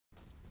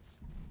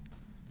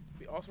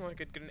awesome if I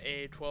could get an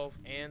AA-12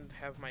 and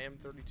have my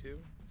M32.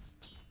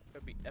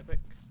 That'd be epic,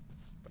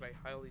 but I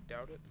highly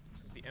doubt it,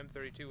 since the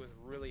M32 was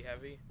really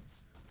heavy.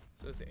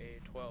 So is the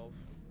AA-12.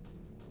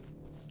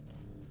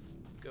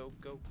 Go,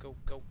 go, go,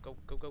 go, go,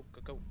 go, go,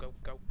 go, go, go,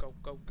 go, go,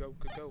 go, go,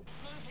 go, go.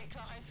 Move it,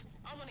 guys.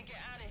 I want to get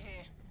out of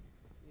here.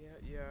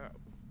 Yeah,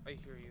 I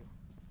hear you.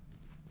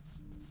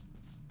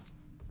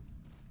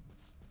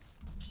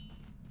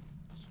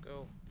 Let's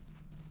go.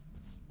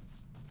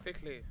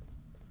 Quickly.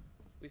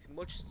 With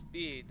much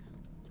speed.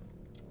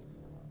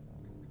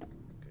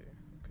 Okay,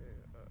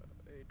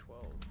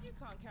 A12. You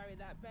can't carry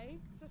that,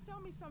 babe. So sell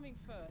me something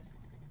first.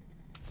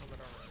 Helmet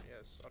armor,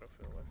 yes,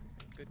 autofill.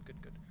 Good.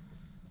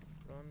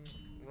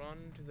 Run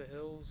to the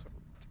hills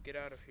to get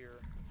out of here.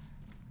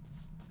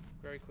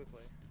 Very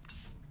quickly.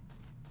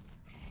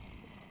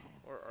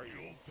 Or are you?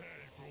 You'll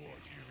pay for what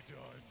you've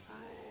done.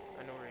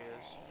 I know where he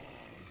is.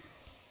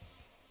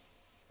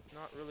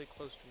 Not really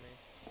close to me,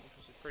 which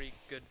is a pretty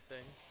good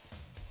thing.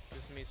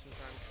 Gives me some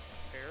time to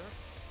prepare.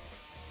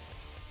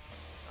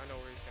 I know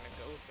where he's gonna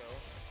go, though.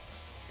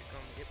 He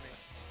can come get me.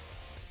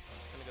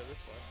 He's gonna go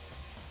this way.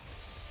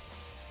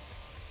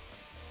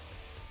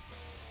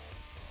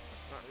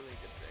 Not really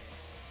a good thing,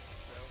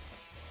 though.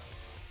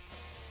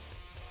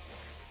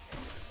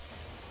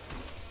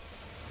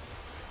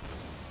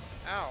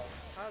 Ow!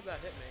 How did that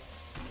hit me?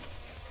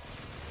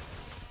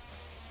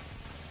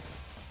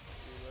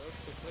 Reload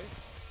quickly.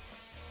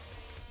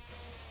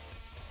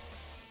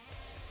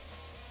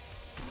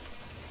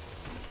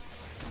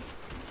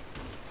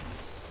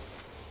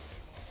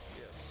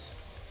 Yes.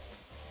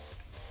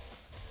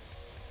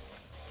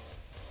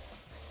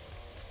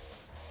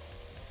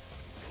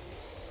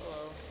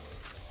 Hello.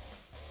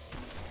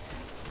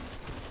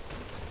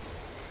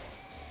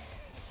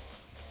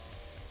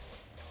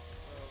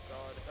 Oh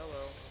god,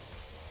 hello.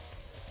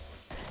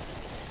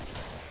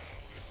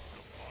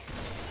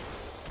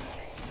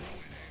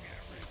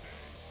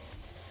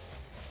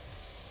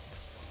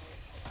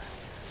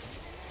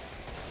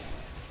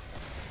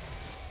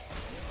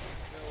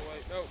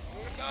 No, I'm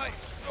gonna die!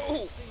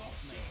 Oh!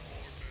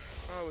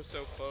 I was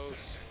so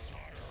close.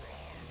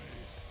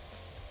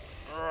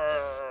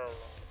 Arrgh.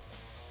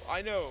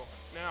 I know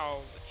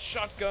now that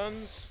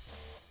shotguns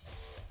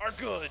are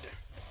good.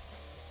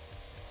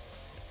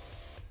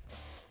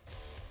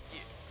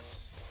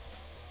 Yes.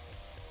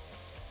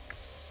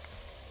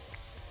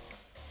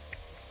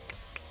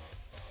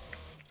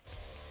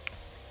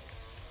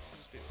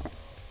 Let's do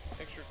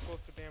extra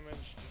explosive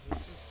damage,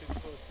 resistance to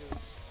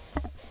explosives,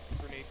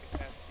 grenade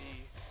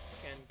capacity.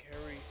 Can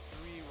carry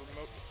 3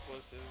 remote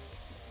explosives,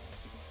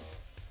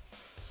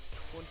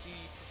 20%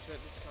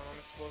 discount on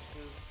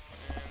explosives,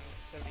 and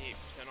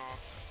 78% off.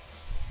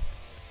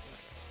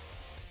 Okay.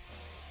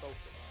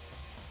 Focus.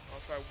 I'll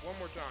try one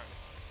more time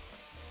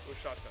with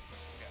shotguns.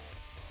 Okay.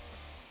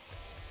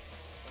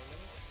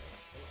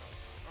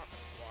 Not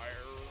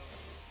wire.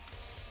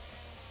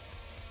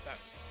 That.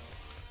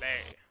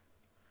 Play.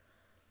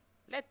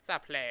 Let's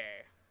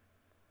play.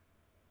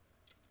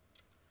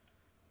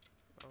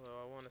 Although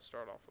I want to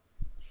start off with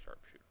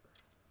sharpshooter.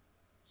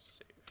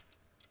 Save.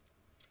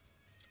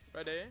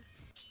 Ready?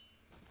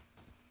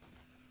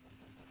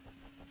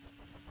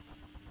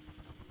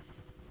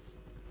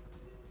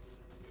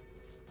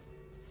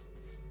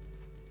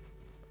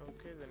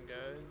 Okay then,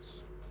 guys.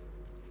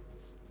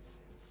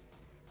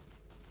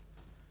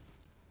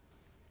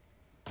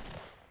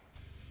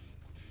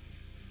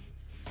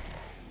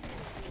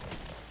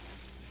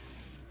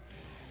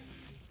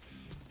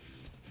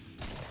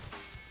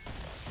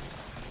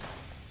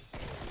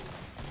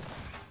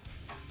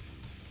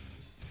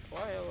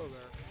 Why hello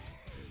there?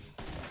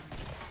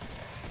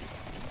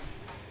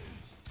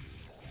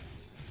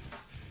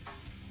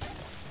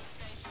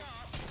 Stay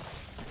sharp.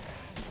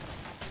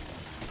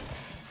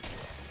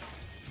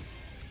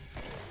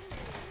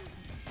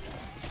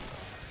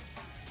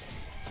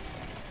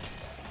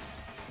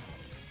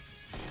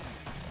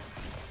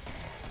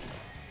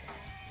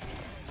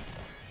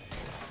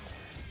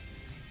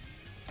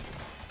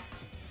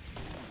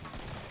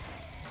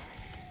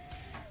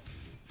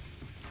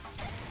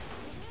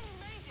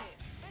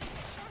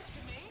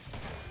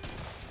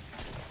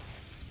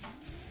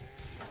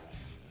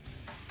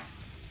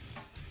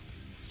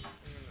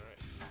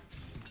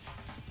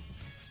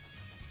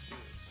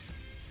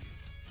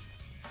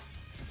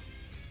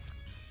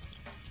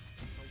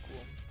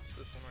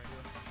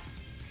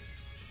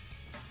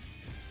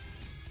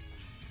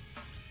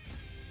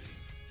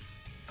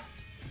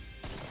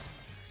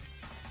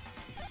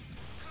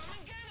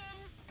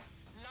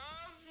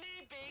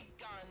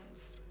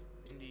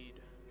 Indeed.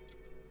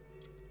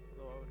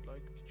 Although I would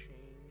like to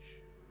change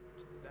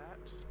to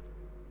that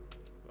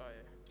by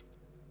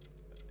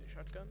a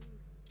shotgun,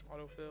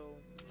 autofill.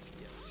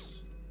 Yes.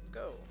 Let's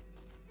go.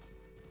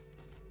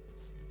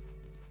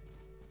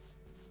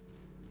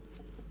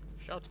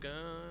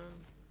 Shotgun.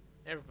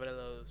 Everybody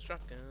loves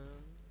shotgun.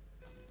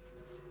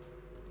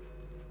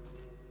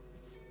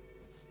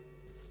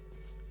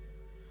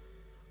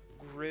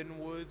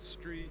 Grinwood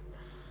Street.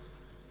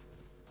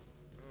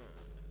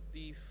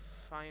 The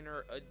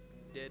finer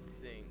dead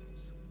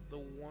things. The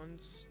one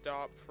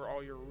stop for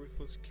all your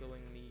ruthless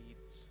killing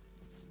needs.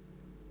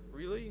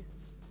 Really?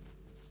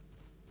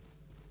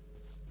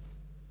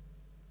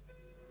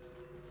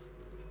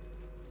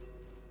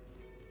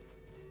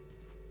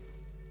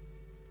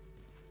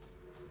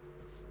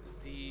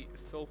 The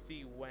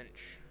filthy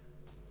wench.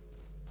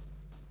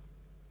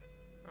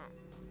 Oh,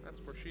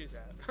 that's where she's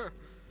at.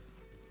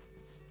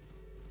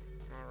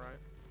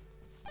 Alright.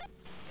 It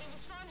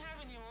was fun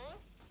having you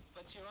all,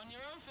 but you're on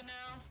your own for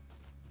now.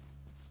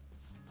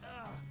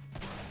 Oh,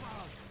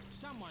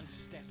 someone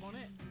step on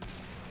it.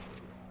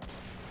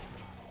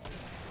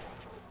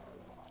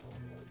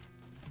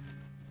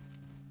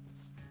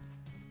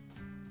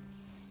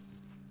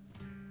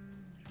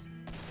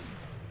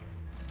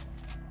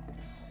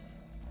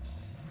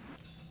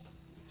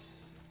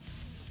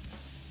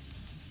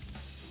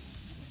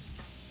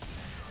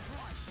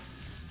 Christ,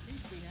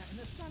 he's been out in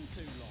the sun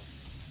too long.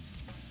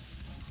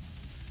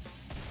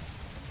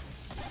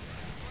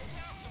 Watch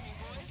out for me,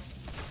 boys.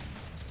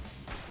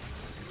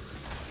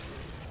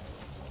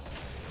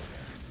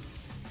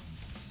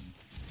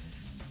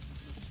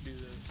 Let's do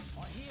this. I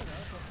hear her,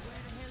 but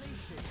where the hell is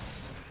she?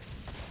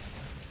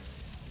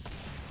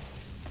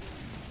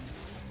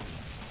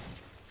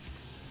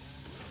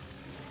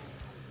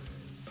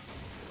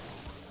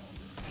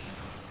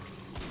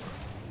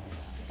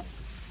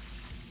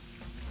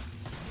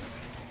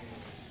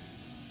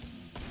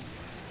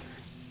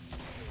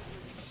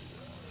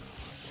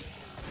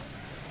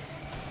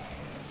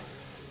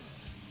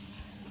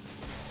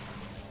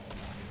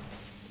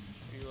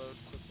 Reload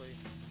quickly.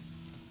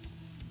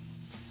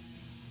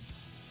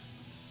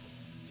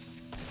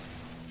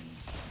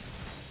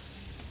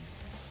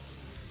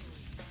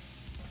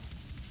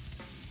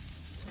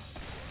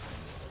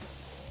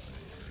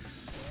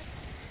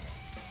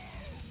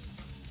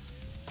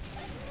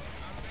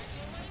 I'm ready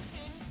and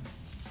waiting.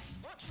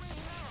 Watch where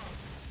you are.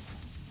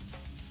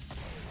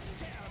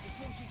 Get her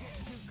before she gets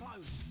too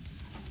close.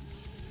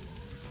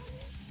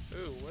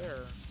 Ooh,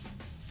 where?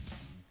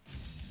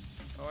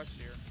 Oh, I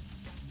see her.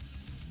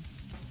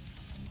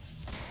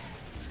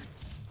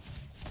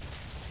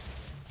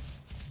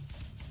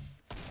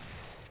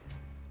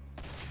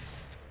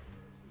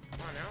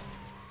 Come on now.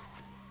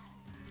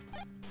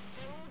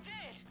 They're all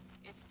dead.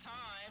 It's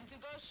time to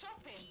go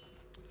shopping.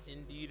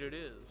 Indeed it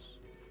is.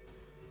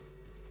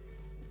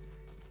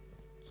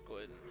 Let's go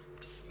ahead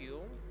and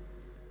heal.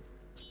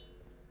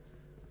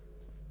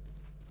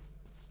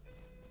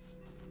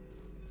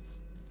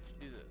 Let's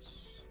do this.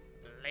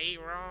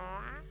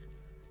 Leroy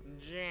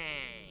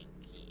Jenkins.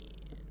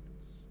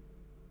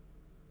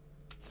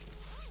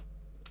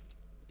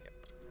 Yep.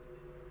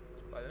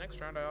 By the next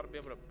round I ought to be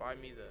able to buy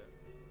me the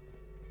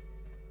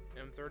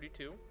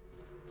M32.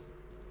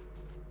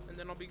 And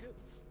then I'll be good.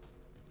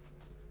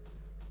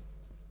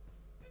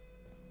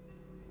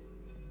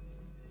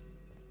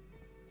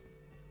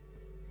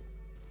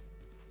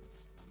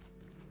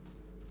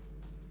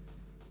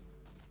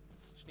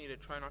 Just need to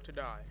try not to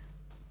die.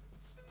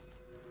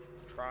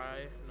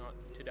 Try not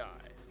to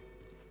die.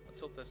 Let's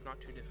hope that's not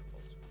too difficult.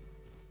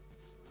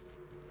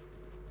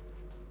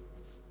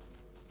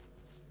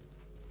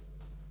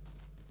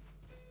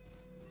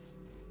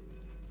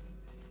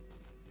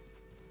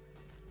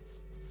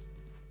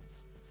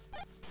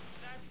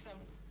 That's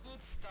some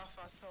good stuff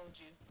I sold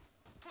you.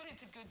 Put it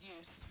to good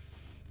use.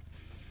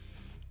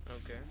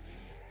 Okay.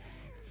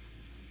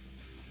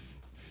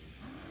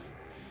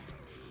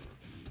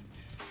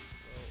 Oh,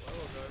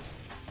 hello guys.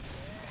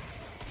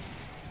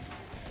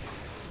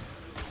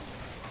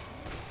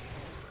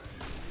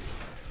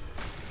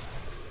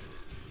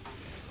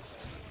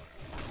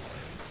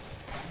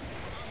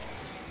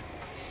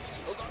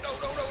 Oh, no,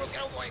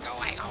 get away, go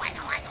away.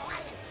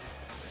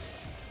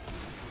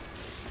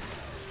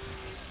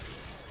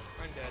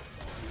 I'm dead.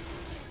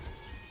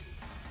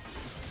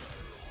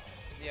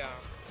 Yeah.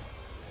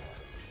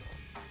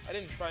 I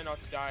didn't try not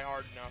to die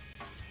hard enough.